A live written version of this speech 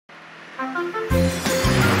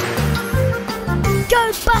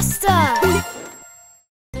Buster!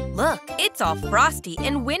 Look, it's all frosty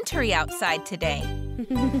and wintry outside today.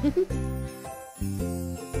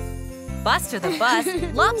 Buster the bus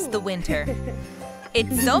loves the winter.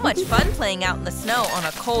 It's so much fun playing out in the snow on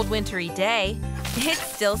a cold, wintry day. It's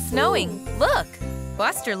still snowing. Look,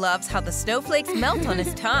 Buster loves how the snowflakes melt on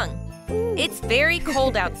his tongue. It's very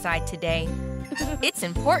cold outside today. It's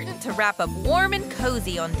important to wrap up warm and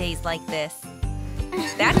cozy on days like this.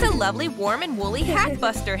 That's a lovely warm and woolly hat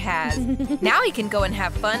Buster has. Now he can go and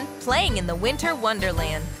have fun playing in the winter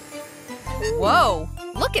wonderland. Whoa!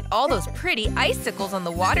 Look at all those pretty icicles on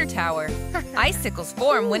the water tower. Icicles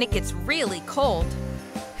form when it gets really cold.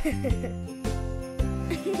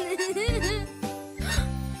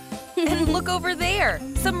 And look over there,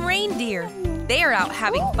 some reindeer. They are out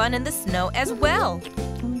having fun in the snow as well.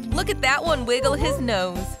 Look at that one wiggle his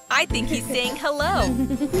nose. I think he's saying hello.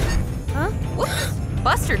 Huh? Whoops!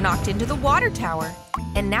 Buster knocked into the water tower,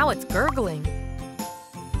 and now it's gurgling.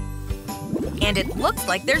 And it looks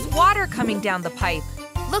like there's water coming down the pipe.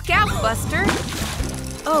 Look out, Buster!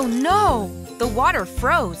 Oh no! The water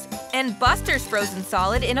froze, and Buster's frozen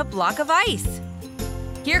solid in a block of ice.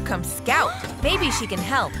 Here comes Scout. Maybe she can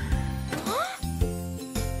help.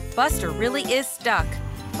 Buster really is stuck,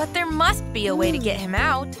 but there must be a way to get him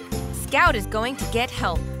out. Scout is going to get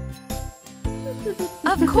help.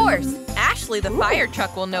 Of course! Ashley the fire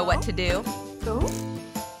truck will know what to do.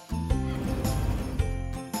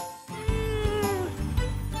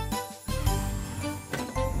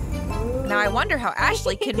 Now I wonder how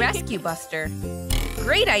Ashley can rescue Buster.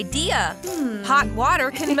 Great idea! Hot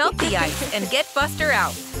water can melt the ice and get Buster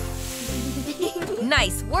out.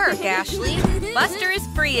 Nice work, Ashley! Buster is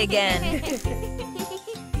free again.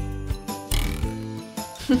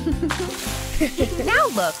 Now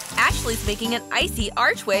look, Ashley's making an icy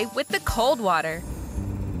archway with the cold water.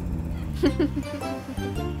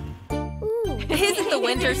 Isn't the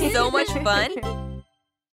winter so much fun?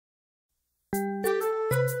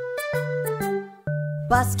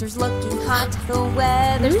 Buster's looking hot, the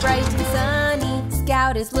weather's bright and sunny.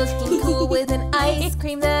 Scout is looking cool with an ice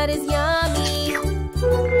cream that is yummy.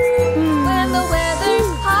 When the weather's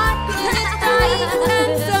hot and it's bright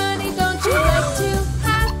and sunny, don't you like to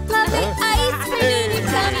have lovely ice cream in your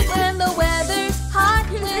tummy? When the weather's hot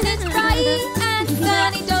and it's bright and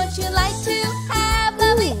sunny, don't you like to have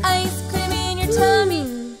lovely ice cream in your tummy?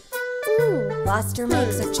 Buster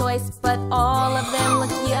makes a choice, but all of them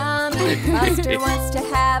look yummy. Buster wants to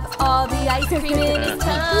have all the ice cream in his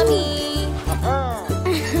tummy.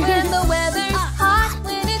 When the weather's hot,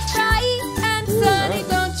 when it's bright and sunny,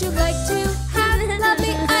 don't you like to have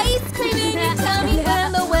lovely ice cream in your tummy?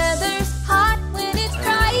 When the weather's hot, when it's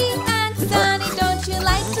bright and sunny, don't you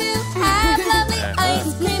like to have lovely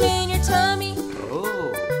ice cream in your tummy?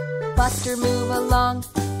 Buster, move along,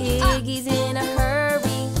 Iggy's in a hurry.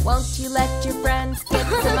 Won't you let your friends get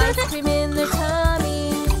some ice cream in their tummy?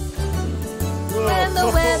 When the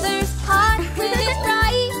weather's hot, when it's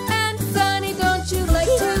bright and sunny, don't you like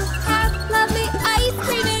to have lovely ice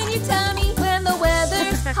cream in your tummy? When the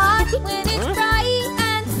weather's hot, when it's bright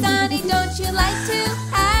and sunny, don't you like to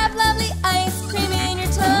have lovely ice cream in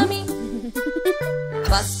your tummy?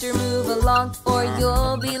 Buster, move along or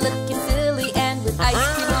you'll be looking silly, and with ice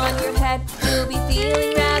cream on your head, you'll be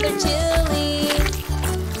feeling rather chilly.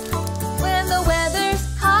 When the weather's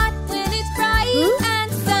hot, when it's bright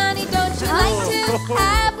and sunny, don't you like to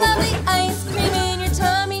have lovely ice cream in your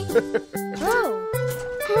tummy?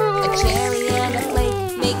 A cherry and a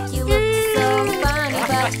flake make you look so funny,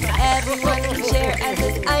 but everyone can share as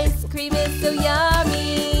this ice cream is so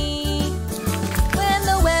yummy. When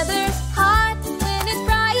the weather's hot, when it's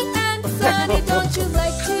bright and sunny, don't you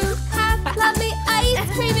like to have lovely ice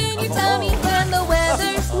cream in your tummy? When the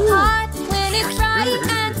weather's hot, when it's bright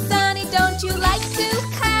and sunny, don't you like to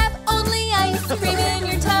have only ice cream in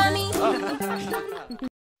your tummy?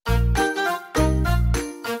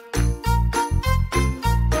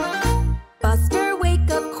 Buster, wake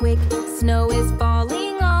up quick, snow is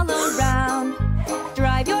falling all around.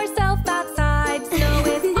 Drive yourself outside, snow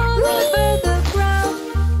is all over the ground.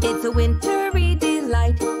 It's a wintry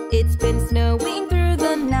delight, it's been snowing through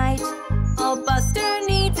the night. All Buster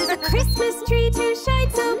needs is a Christmas tree to shine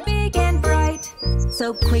so big and bright.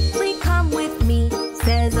 So quickly come with me,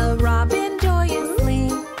 says a robin joyously.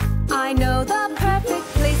 I know the perfect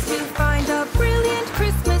place to find a brilliant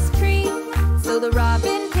Christmas tree. So the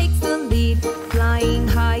robin takes the lead, flying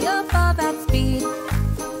high above at speed.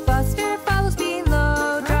 Buster follows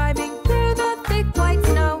below, driving through the thick white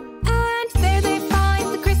snow. And there they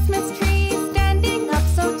find the Christmas tree, standing up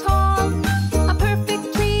so tall. A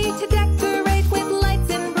perfect tree to decorate with lights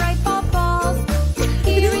and bright balls.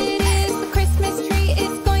 He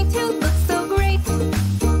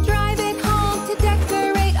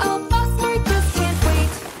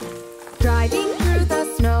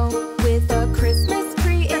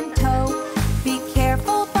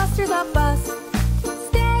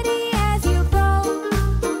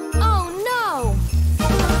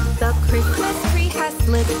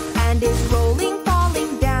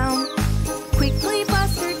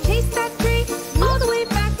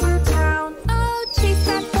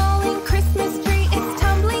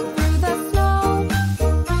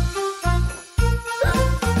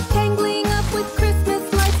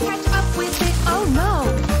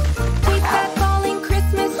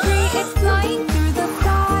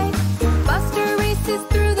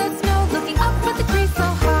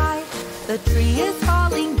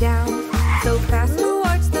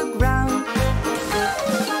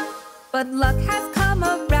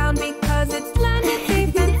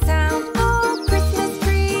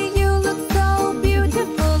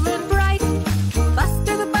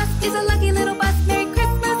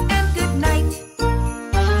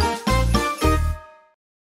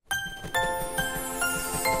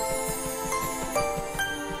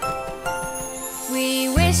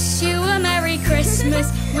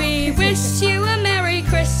Christmas. We wish you a Merry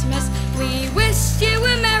Christmas. We wish you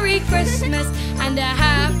a Merry Christmas and a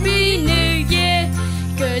Happy New Year.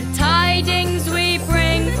 Good tidings we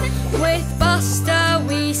bring, with Buster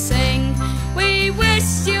we sing. We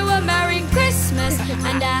wish you a Merry Christmas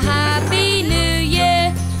and a Happy New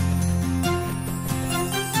Year.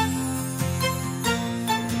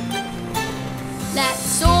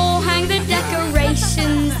 Let's all hang the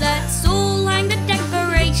decorations. Let's all hang the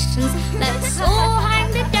decorations. Let's all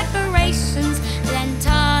hang the decorations. Then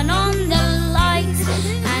turn on the lights,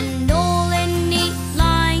 and all in neat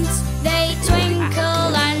lines they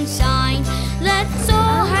twinkle and shine. Let's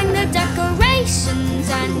all hang the decorations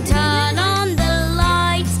and turn on the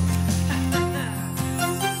lights.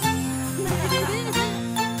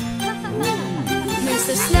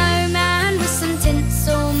 Mr. Snowman with some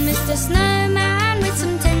tinsel, Mr. Snowman with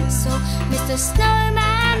some tinsel, Mr.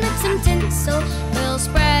 Snowman with some tinsel will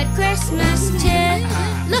spread Christmas cheer.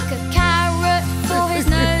 Look, a carrot for his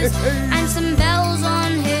nose and some bells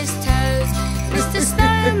on his toes. Mr.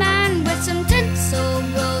 Snowman with some tinsel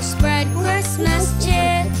will spread Christmas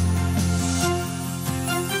cheer.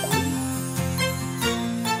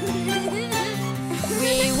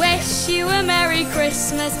 We wish you a Merry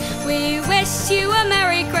Christmas. We wish you a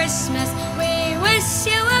Merry Christmas. We wish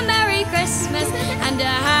you a Merry Christmas and a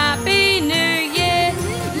Happy New Year.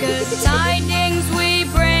 Good tidings we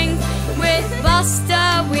bring, with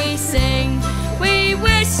Buster we sing. We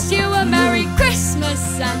wish you a Merry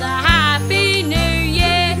Christmas and a Happy New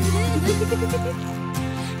Year.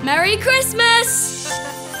 Merry Christmas!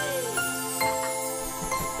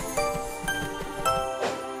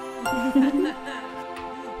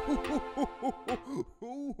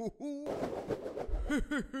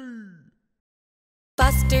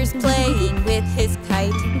 Buster's playing with his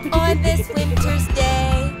kite on this winter's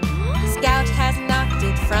day. Scout has knocked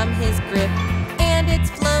it from his grip and it's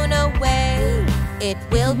flown away. It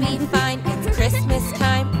will be fine, it's Christmas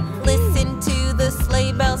time. Listen to the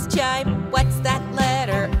sleigh bells chime. What's that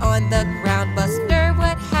letter on the ground? Buster,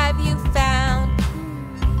 what have you found?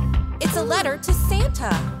 It's a letter to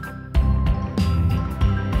Santa.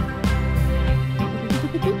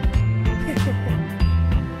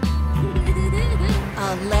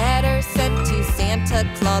 A letter sent to Santa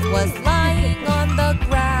Claus was lying on the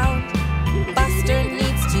ground. Buster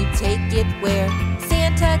needs to take it where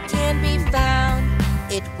Santa can be found.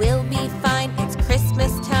 It will be fine, it's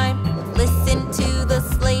Christmas time. Listen to the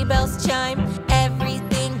sleigh bells chime.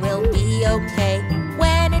 Everything will be okay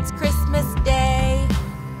when it's Christmas Day.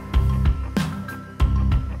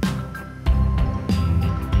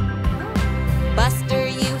 Buster,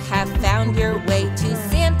 you have found your way to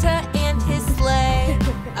Santa and his sleigh.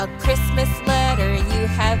 A Christmas letter you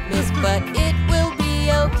have missed, but it will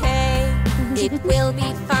be okay. It will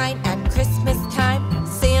be fine at Christmas time.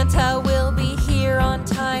 Santa will be here on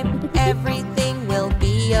time. Everything will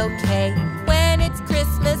be okay when it's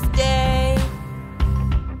Christmas Day.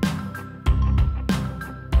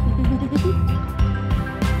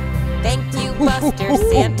 Thank you, Buster,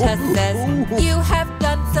 Santa says. You have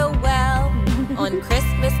done so well. On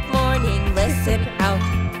Christmas morning, listen out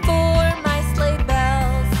for my sleigh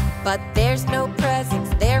bells. But there's no presents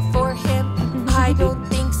there for him. I don't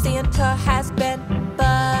think Santa has been,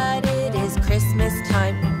 but it is Christmas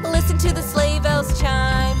time. Listen to the sleigh bells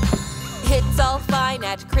chime. It's all fine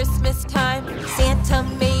at Christmas time. Santa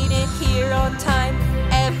made it here on time.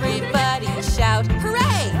 Everybody shout,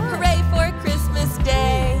 hooray! Hooray for Christmas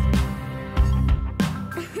Day!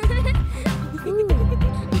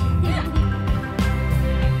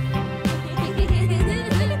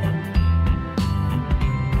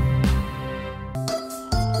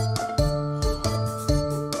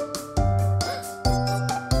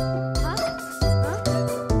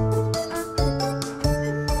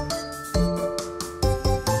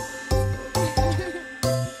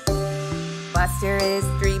 Buster is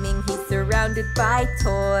dreaming he's surrounded by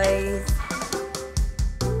toys.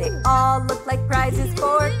 They all look like prizes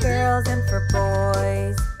for girls and for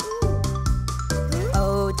boys.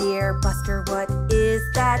 Oh dear, Buster, what is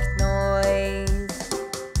that noise?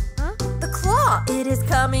 The claw! It is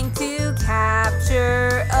coming to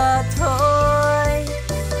capture a toy.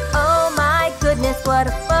 Oh my goodness, what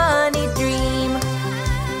a funny dream.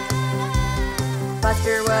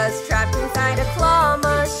 Buster was trapped inside a claw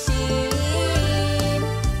machine.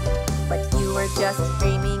 But you were just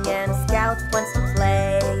dreaming and Scout wants to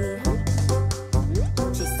play.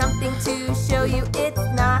 She's something to show you, it's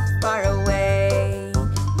not far away.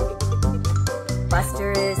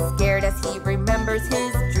 Buster is scared as he remembers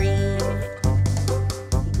his dream.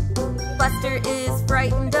 Buster is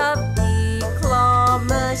frightened of the claw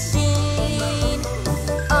machine.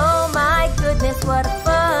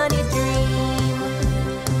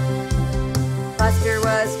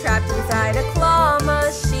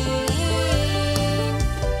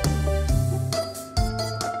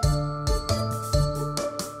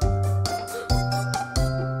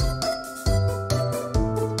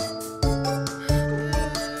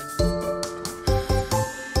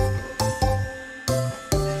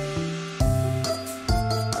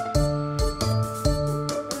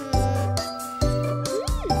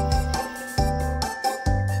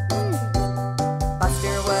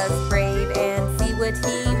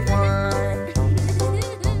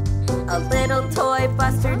 toy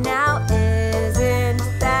Buster now. Isn't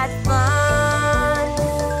that fun?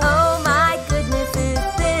 Oh my goodness, is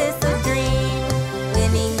this a dream?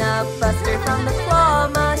 Winning a Buster from the claw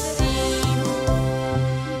machine.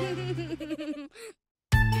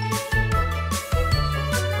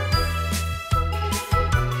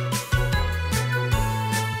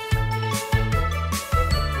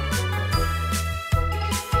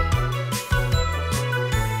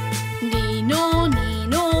 Nino,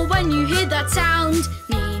 Nino, when you hear that sound,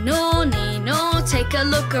 Nino, Nino, take a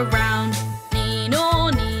look around. Nino,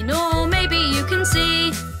 Nino, maybe you can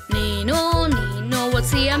see. Nino, Nino,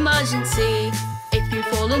 what's the emergency? If you've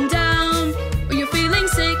fallen down or you're feeling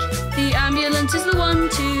sick, the ambulance is the one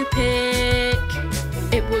to pick.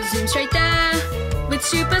 It will zoom straight there with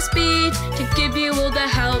super speed to give you all the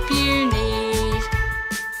help you need.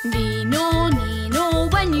 Nino, Nino,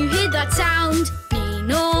 when you hear that sound,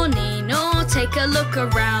 Nino, Nino, take a look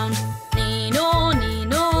around. Nino,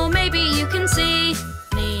 Nino, maybe you can see.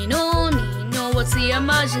 Nino, Nino, what's the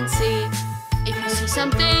emergency? If you see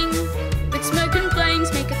something with smoke and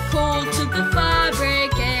flames, make a call to the fire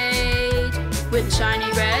brigade. With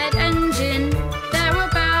shiny red engine, they're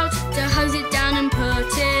about to hose it down and put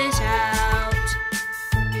it out.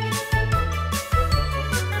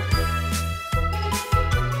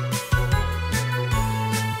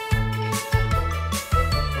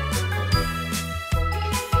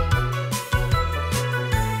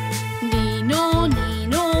 Nino,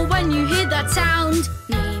 Nino, when you hear that sound,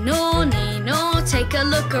 Nino, Nino, take a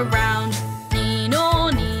look around. Nino,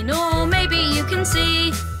 Nino, maybe you can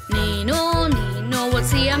see. Nino, Nino,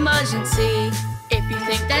 what's the emergency? If you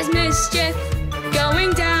think there's mischief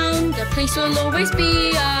going down, the police will always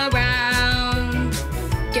be around.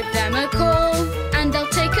 Give them a call and they'll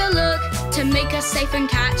take a look to make us safe and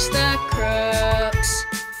catch the crooks.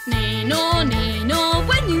 Nino, Nino,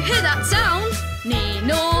 when you hear that sound,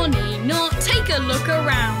 Nino, Nino, take a look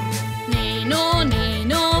around. Nino,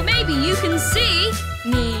 Nino, maybe you can see.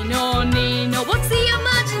 Nino, Nino, what's the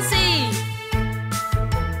emergency?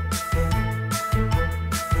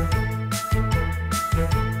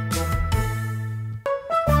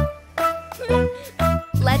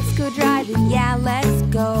 Let's go driving, yeah, let's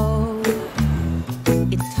go.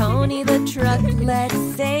 It's Tony the truck, let's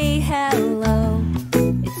say hello.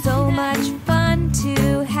 It's so much fun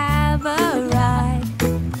to have a ride.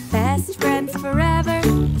 Best friends forever,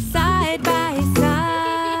 side by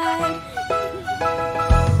side.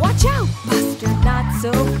 Watch out, Buster, not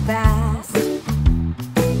so fast.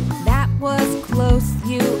 That was close,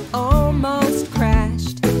 you almost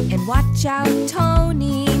crashed. And watch out,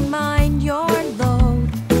 Tony, mind your load.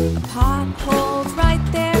 A pothole's right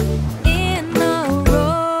there in the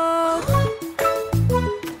road.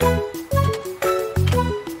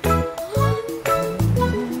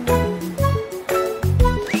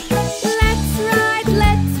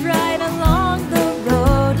 Let's ride along the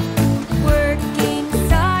road, working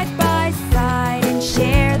side by side and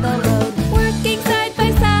share the load. Working side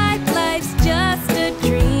by side, life's just a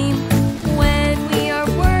dream when we are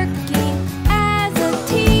working as a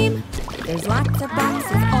team. There's lots of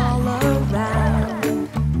boxes all around,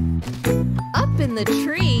 up in the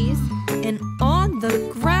trees and on the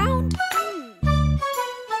ground.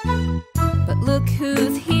 But look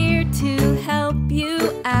who's here to help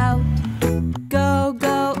you out. Go,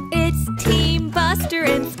 go, it's Team Buster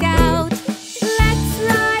and Scout.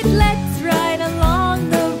 Let's ride along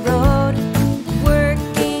the road,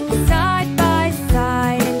 working side by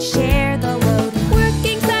side and share the load.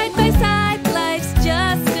 Working side by side, life's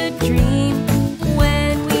just a dream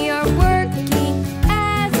when we are working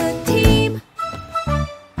as a team.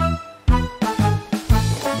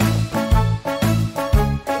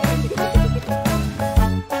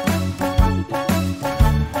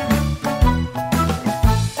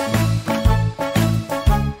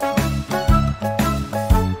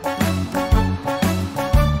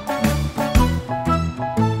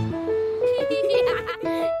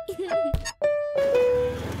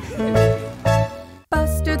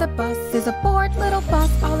 Buster the bus is a bored little bus.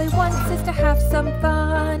 All he wants is to have some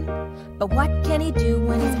fun. But what can he do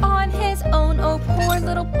when he's on his own? Oh, poor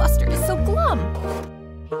little Buster is so glum.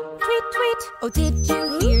 Tweet, tweet, oh, did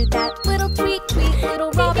you hear that? Little tweet, tweet,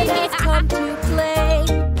 little Robin has come to play.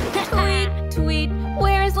 Tweet, tweet,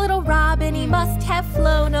 where is little Robin? He must have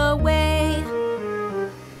flown away.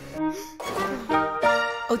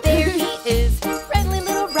 Oh, there he is, friendly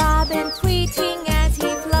little Robin, tweeting as he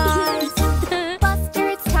flies. Buster,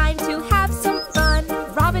 it's time to have some fun.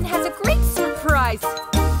 Robin has a great surprise.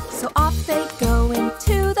 So off they go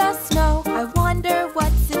into the snow. I wonder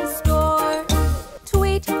what's in store.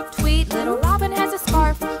 Tweet, tweet, little Robin has a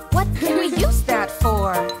scarf. What can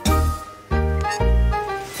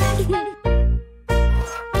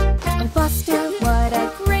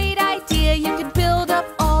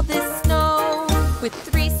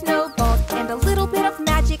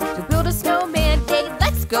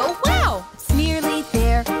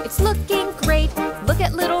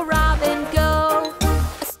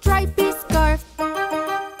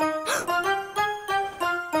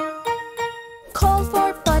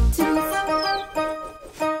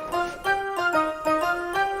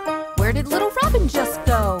Where did little Robin just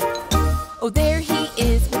go? Oh, there he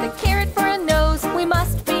is with a carrot for a nose. We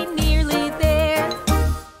must be nearly there.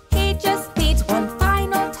 He just needs one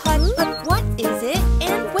final touch, but what is it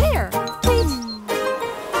and where? Tweet!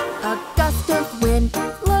 A gust of wind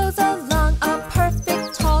blows along a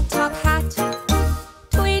perfect tall top hat.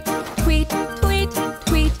 Tweet, tweet, tweet,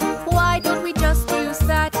 tweet. Why don't we just use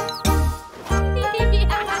that?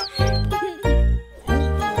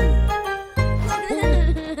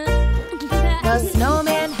 The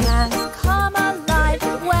snowman has come alive.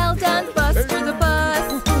 Well done, Buster the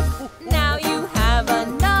Bus. Now you have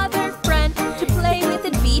another friend to play with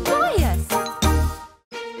and be joyous.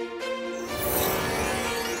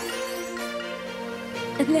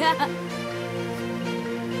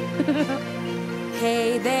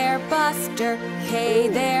 Hey there, Buster. Hey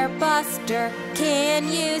there, Buster. Can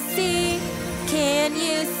you see? Can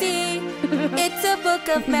you see? It's a book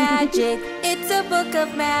of magic. It's a book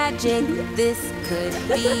of magic. This could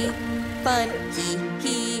be fun. Hee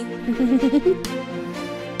hee.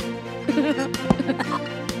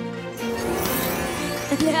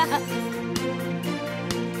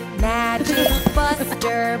 Magic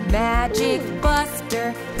Buster, Magic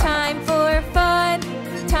Buster. Time for fun.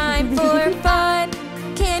 Time for fun.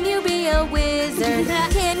 Can you be a wizard?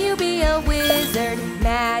 Can you be a wizard?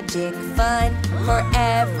 Magic fun for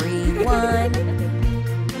everyone.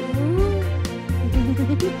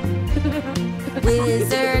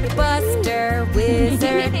 Wizard Buster,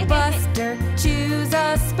 Wizard Buster. Choose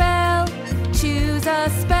a spell, choose a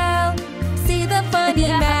spell. See the funny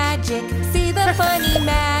magic, see the funny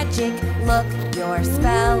magic. Look, your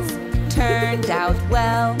spells turned out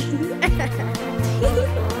well.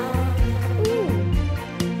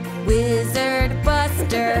 Wizard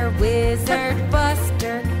Buster, Wizard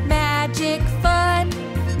Buster. Magic fun,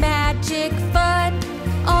 magic fun.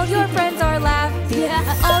 All your friends are laughing,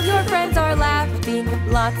 all your friends are laughing.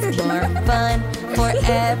 Lots more fun for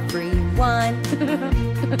everyone.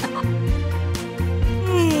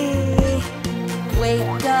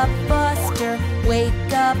 Wake up, Buster,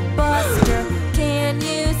 wake up, Buster. Can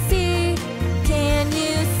you see? Can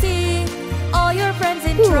you see? All your friends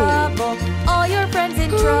in trouble, all your friends in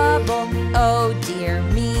trouble. Oh dear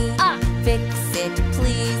me, fix it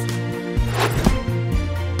please.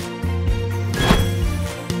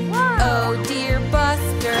 Oh dear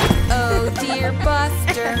Buster, oh dear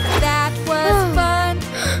Buster. That was fun,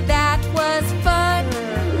 that was fun.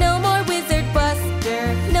 No more Wizard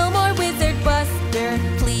Buster, no more Wizard Buster.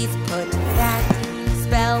 Please put that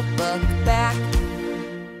spell book back.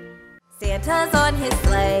 Santa's on his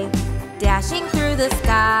sleigh, dashing through the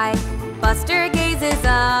sky. Buster gazes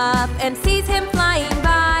up and sees him flying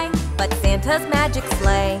by. But Santa's magic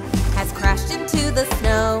sleigh has crashed into the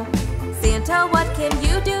snow. Santa, what can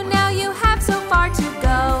you do now? You have so far to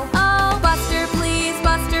go. Oh, Buster, please,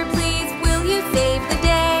 will you save the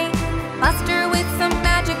day? Buster, with some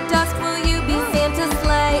magic dust, will you be Santa's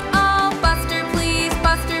sleigh? Oh, Buster, please,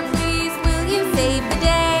 will you save the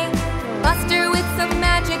day? Buster, with some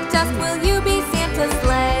magic dust, will you be Santa's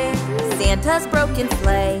sleigh? Santa's broken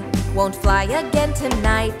sleigh won't fly again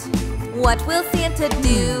tonight. What will Santa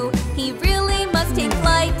do? He really must take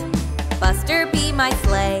flight. Buster, be my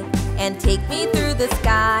sleigh and take me through the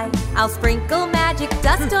sky. I'll sprinkle magic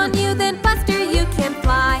dust on you, then Buster, you can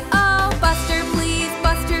fly. Oh, Buster, please,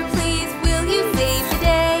 will you save the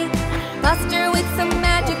day? Buster, with some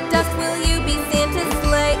magic dust, will you be Santa's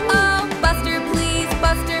sleigh? Oh, Buster, please,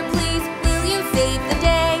 will you save the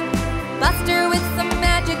day? Buster, with some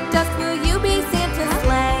magic dust, will you be Santa's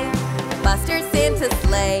sleigh? Buster, Santa's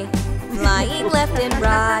sleigh, flying left and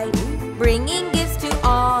right, bringing gifts to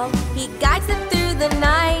all. He guides them through the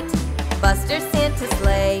night. Buster, Santa's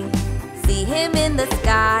sleigh, see him in the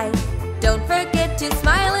sky. Don't forget to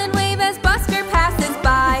smile and wave as Buster passes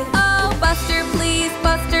by. Oh, Buster, please,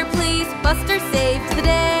 Buster saves the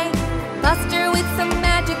day. Buster, with some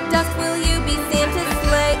magic dust, will you be Santa's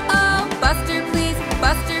sleigh? Oh, Buster, please,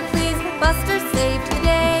 Buster saved the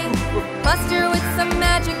day. Buster, with some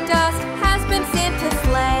magic dust, has been Santa's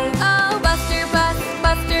sleigh. Oh, Buster,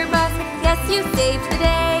 yes, you saved the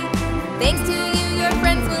day. Thanks to you, your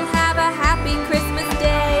friends will have a happy Christmas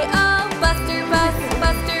day. Oh, Buster,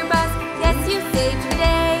 yes, you saved the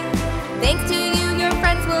day. Thanks to you, your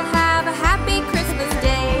friends will have a happy Christmas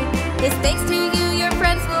day. Yes, thanks to you, your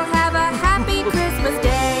friends will have a happy Christmas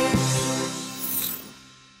day.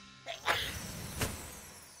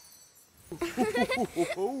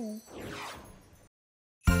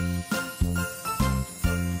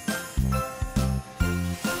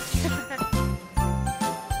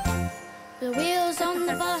 The wheels on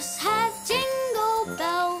the bus have jingle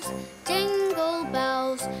bells,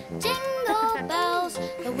 Jingle bells,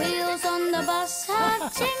 the wheels on the bus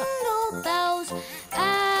have jingle bells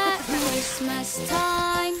at Christmas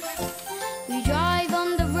time. We drive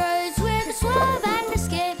on the roads with a swerve and a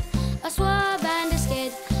skid, a swerve and a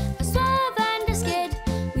skid, a swerve and a skid.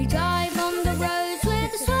 We drive on the roads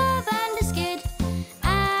with a swerve and a skid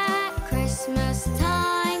at Christmas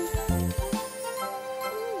time.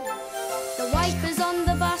 The wipers on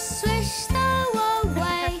the bus swish snow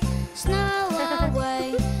away, snow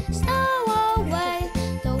away, snow away.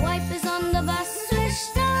 The wipers on the bus swish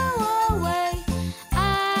snow away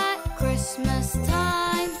at Christmas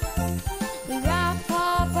time. We wrap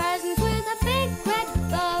our presents with a big red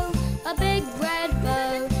bow, a big red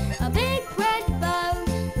bow, a big red bow.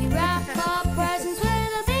 We wrap our presents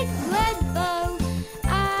with a big red bow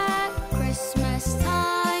at Christmas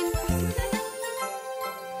time.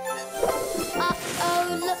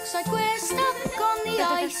 Uh-oh, looks like we're stuck on the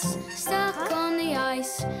ice, stuck on the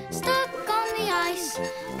ice, stuck on the ice.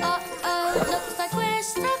 Uh-oh, looks like we're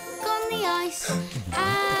stuck on the ice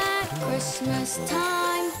at Christmas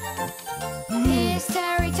time. Here's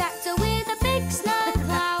Terry Tractor with a big snow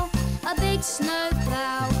plough, a big snow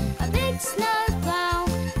plough, a big snow plough.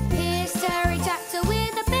 Here's Terry Tractor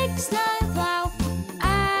with a big snow plough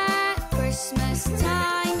at Christmas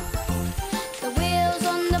time. The wheels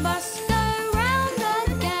on the bus go round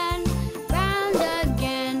again, round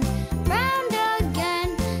again, round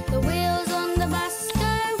again. The wheels on the bus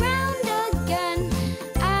go round again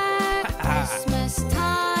at Christmas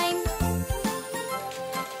time.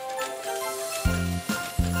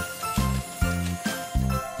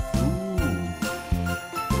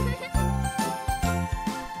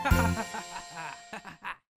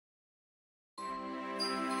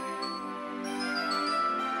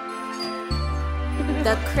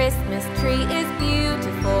 The Christmas tree is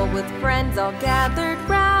beautiful with friends all gathered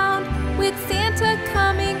round. With Santa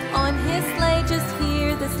coming on his sleigh, just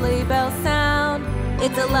hear the sleigh bells sound.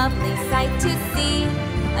 It's a lovely sight to see,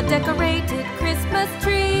 a decorated Christmas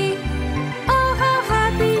tree. Oh, how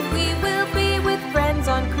happy we will be with friends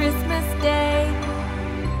on Christmas Day.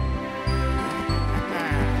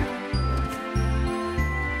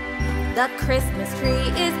 The Christmas tree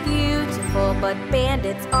is beautiful, but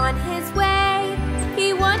Bandit's on his way.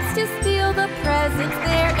 He wants to steal the presents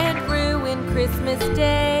there and ruin Christmas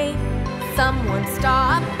Day. Someone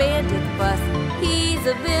stop Bandit bus, he's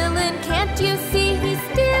a villain, can't you see? He's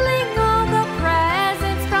stealing all the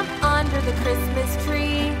presents from under the Christmas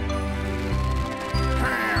tree.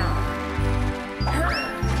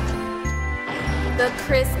 The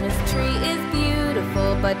Christmas tree is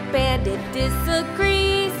beautiful, but Bandit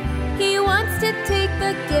disagrees. He wants to take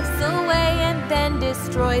the gifts away and then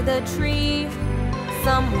destroy the tree.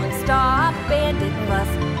 Someone stop Bandit bus,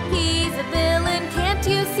 he's a villain, can't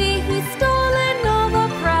you see? He's stolen all the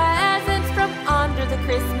presents from under the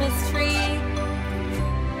Christmas tree.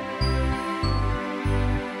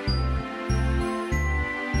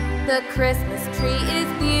 The Christmas tree is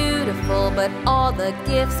beautiful, but all the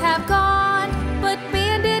gifts have gone. But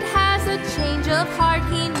Bandit has a change of heart,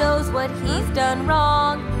 he knows what he's done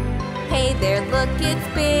wrong. Hey there, look, it's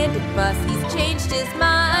Bandit bus, he's changed his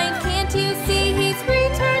mind, can't you see? He's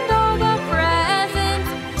returned all the presents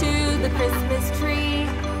to the Christmas tree.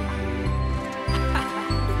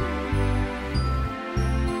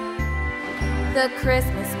 The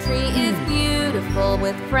Christmas tree is beautiful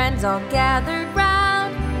with friends all gathered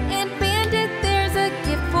round. And Bandit, there's a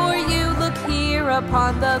gift for you, look here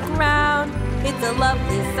upon the ground. It's a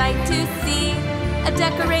lovely sight to see, a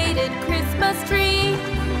decorated Christmas tree.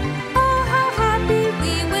 Oh, how happy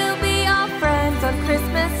we will be all friends on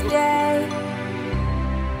Christmas Day.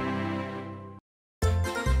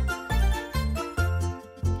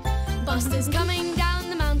 Buster's coming down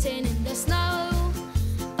the mountain in the snow.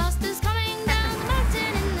 Buster's coming down the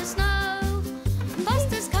mountain in the snow.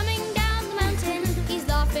 Buster's coming down the mountain. He's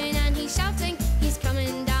laughing and he's shouting. He's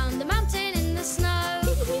coming down the mountain in the snow.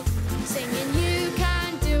 Singing, you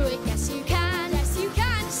can do it, yes you can, yes you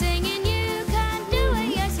can. Singing, you can do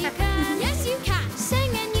it, yes you can, yes you can.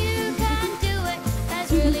 Singing, you can do it,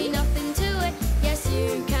 there's really nothing to it. Yes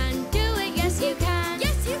you can do it, yes you can,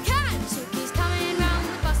 yes you can. Suki's coming round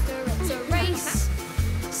with Buster, it's a race.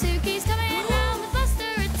 Suki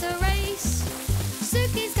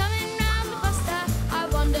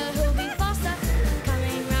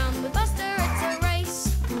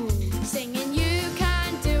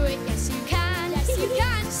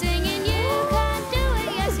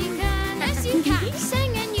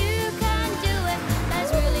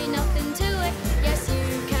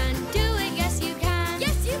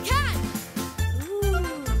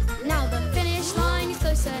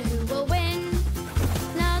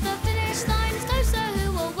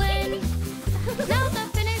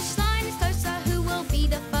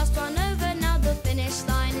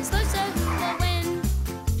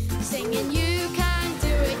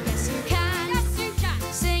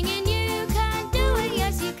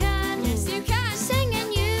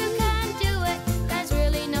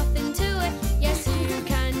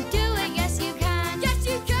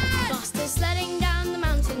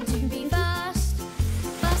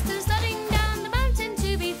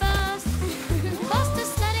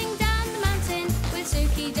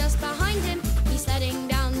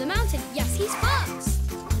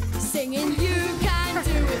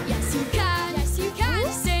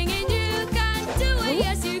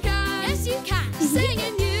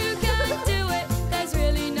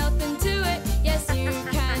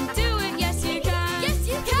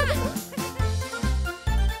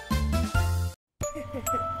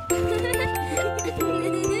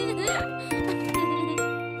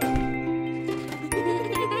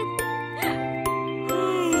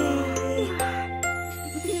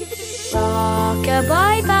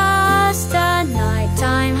Rock-a-bye Buster,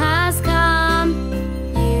 nighttime has come.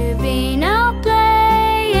 You've been out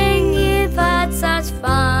playing, you've had such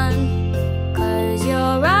fun. Close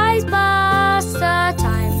your eyes, Buster,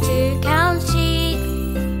 time to count sheep.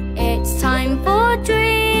 It's time for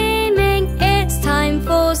dreaming, it's time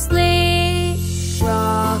for sleep.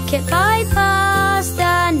 Rock-a-bye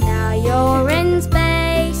Buster, now you're in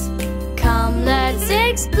space. Come, let's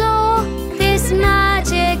explore this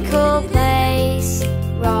magical place.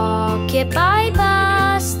 Rock-a-bye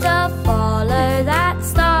Buster, follow that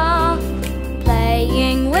star.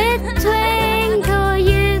 Playing with Twinkle,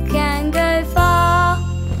 you can go far.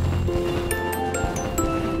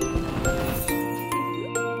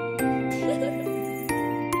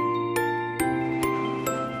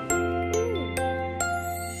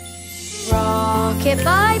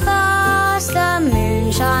 Rock-a-bye Buster,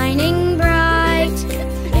 moon shining bright.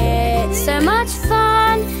 It's so much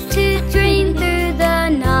fun to dream through the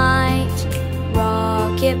night.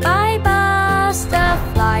 Rock-a-bye Buster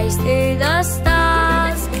flies through the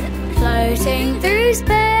stars, floating through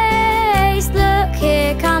space. Look,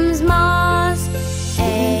 here comes Mars.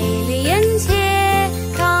 Aliens here,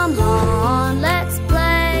 come on, let's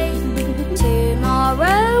play.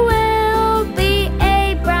 Tomorrow will be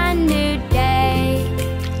a brand new day.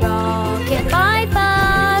 Rock-a-bye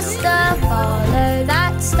Buster, follow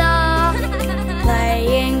that star.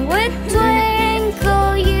 Playing with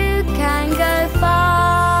Twinkle, you can go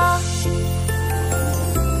far.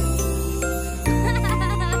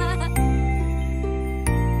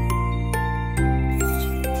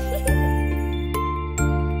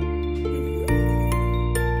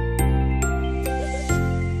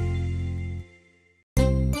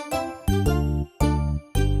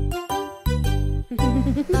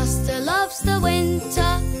 Buster loves the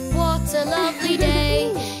winter, what a lovely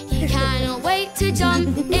day. He cannot wait to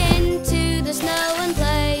jump into the snow and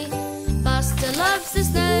play. Buster loves the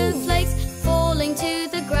snowflakes falling to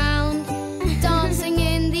the ground, dancing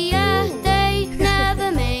in the air, they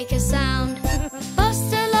never make a sound.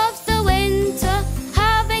 Buster loves the winter,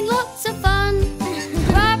 having lots of fun,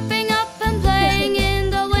 wrapping up and playing in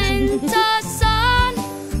the winter sun.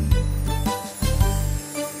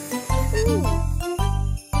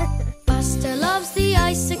 Buster loves the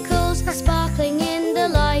icicles sparkling in the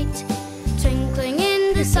light, twinkling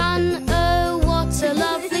in the sun, oh what a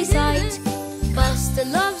lovely sight. Buster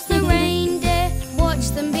loves the reindeer, watch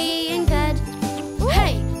them being fed.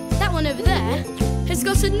 Hey, that one over there has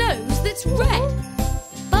got a nose that's red.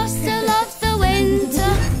 Buster loves the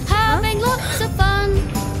winter, having lots of fun,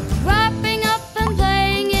 wrapping up and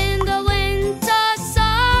playing in the winter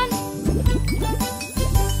sun.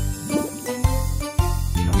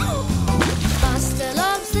 Buster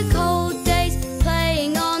loves the cold days,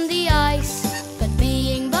 playing on the ice, but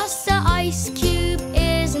being Buster Ice Cube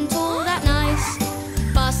isn't all that nice.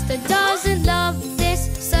 Buster doesn't love this,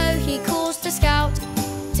 so he calls to Scout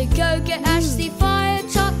to go get Ashley Fire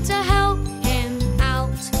Truck to help him out.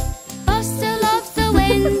 Buster loves the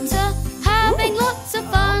winter, having lots of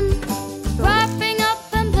fun, wrapping up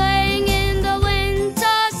and playing in the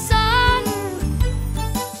winter sun.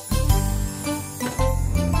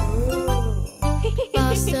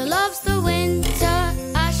 Buster loves the winter,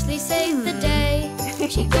 Ashley saved the day.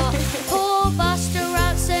 She got poor Buster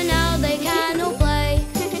out, so now they can all play.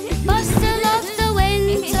 Buster loves the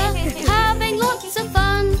winter, having lots of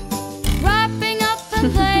fun, wrapping up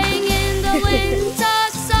and playing in the winter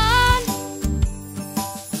sun.